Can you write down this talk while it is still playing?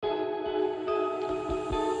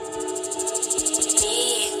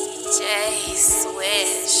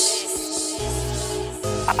Swish.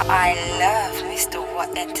 I love Mr.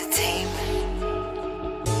 What Entertainment.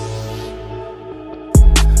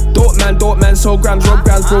 DopeMan, so grams, rob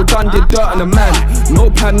grams, bro, done did dirt on a man. No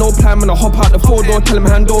plan, when I hop out the 4-door, tell him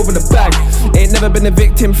hand over the bag. Ain't never been a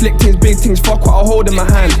victim, flick things, big things, fuck what I hold in my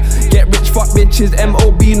hand. Get rich, fuck bitches,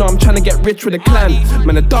 M.O.B, no, I'm tryna get rich with a clan.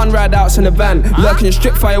 Man, I done ride outs in a van, lurking in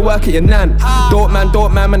strip fire, work at your nan.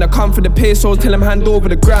 DopeMan, man, I come for the pesos, tell him hand over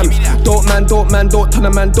the grams. DopeMan, don't turn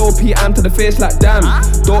a man DeePee, I'm to the face like damn.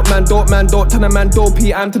 DopeMan, don't turn a man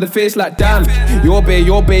DeePee, I'm to the face like damn. Your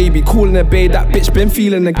baby, coolin' a bay, that bitch been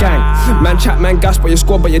feeling the gang. Man chat, man gas, but your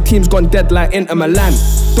squad, but your team's gone dead like Inter Milan.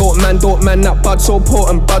 DopeMan, that bud so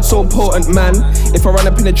potent, man. If I run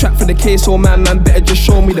up in the trap for the case, oh man, better just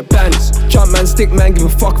show me the bands. Jump man, stick man, give a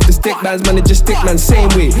fuck if the stick bands, man, it just stick man, same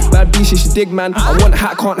way. Bad B, she dig man, I want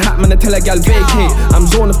hat, can't hat, man, I tell a gal vacate. I'm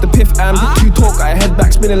zone off the piff, too talk, got a head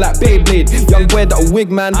back spinning like Beyblade. Young boy that a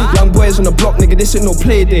wig man, young boys on the block, nigga, this ain't no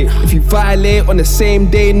play day. If you violate on the same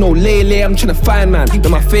day, no lay, I'm tryna find man.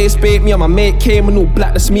 Then my face bait, me and my mate came with no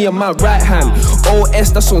black, that's me on my right hand.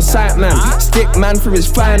 OS, that's on sight man, stick man for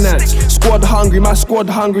his finance. Squad hungry, my squad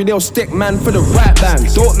hungry, they'll stick man for the right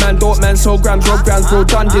bands. DopeMan, so grams, rob grams, bro,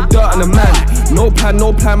 done did dirt on a man. No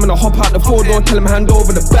plan, when I hop out the 4-door, tell him hand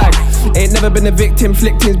over the bag. Ain't never been a victim,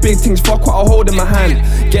 flick things, big things, fuck what I hold in my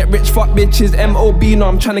hand. Get rich, fuck bitches, M.O.B, no,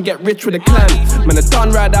 I'm tryna get rich with a clan. Man, I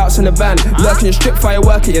done ride outs in a van, lurking in strip fire,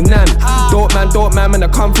 work at your nan. DopeMan, when I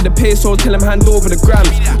come for the pesos, tell him hand over the grams.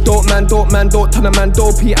 DopeMan, don't turn a man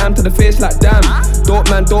DeePee, I'm to the face like damn.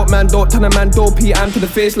 DopeMan, don't turn a man DeePee, I'm to the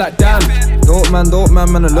face like damn.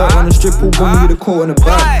 DopeMan, man, alert on the strip, all bomb with a coat in the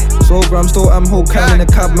bag. So grams, still am whole can in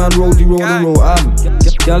the cab, man, roll am.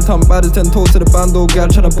 Gal turn bad as 10 toes to the bando, gal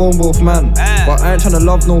tryna bone both man. But I ain't tryna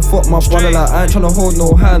love no fuck my brother, like I ain't tryna hold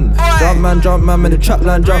no hand. Jump man, in the trap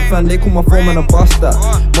line, jump fan, they call my phone man, I bust that.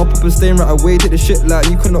 Mop up and staying right away, take the shit like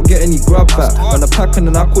you could not get any grab back. On the pack and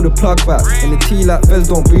then I call the plug back. In the T like Fez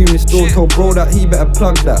don't breathe me still, told bro that he better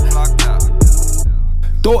plug that.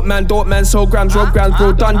 DopeMan, so grams, rob grams,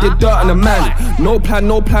 bro, done did dirt on a man. No plan,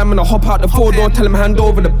 when I hop out the 4-door, tell him hand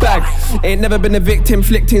over the bag. Ain't never been a victim,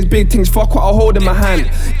 flick things, big things, fuck what I hold in my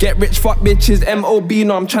hand. Get rich, fuck bitches, M.O.B,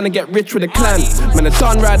 no, I'm tryna get rich with a clan. Man, I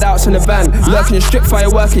done ride outs in a van, lurking in strip fire,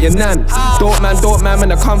 work at your nan. DopeMan,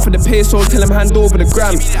 when I come for the pesos, tell him hand over the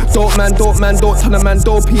grams. DopeMan, don't turn a man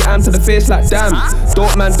DeePee, I'm to the face like damn.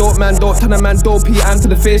 DopeMan, don't turn a man DeePee, I'm to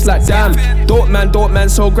the face like damn. DopeMan,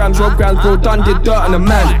 so grams, rob grams, bro, done did dirt on a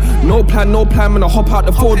man. No plan, when I hop out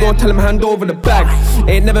the 4-door, tell him hand over the bag.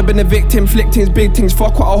 Ain't never been a victim, flick things, big things,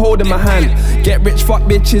 fuck what I hold in my hand. Get rich, fuck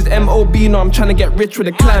bitches, M.O.B, no, I'm tryna get rich with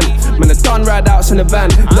a clan. Man, I done ride outs in a van,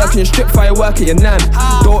 lurking in strip fire, work at your nan.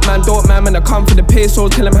 DopeMan, when I come for the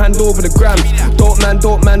pesos, tell him hand over the grams.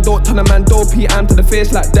 DopeMan, don't turn a man DeePee, I'm to the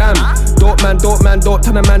face like damn. DopeMan, don't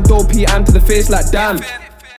turn a man DeePee, I'm to the face like damn.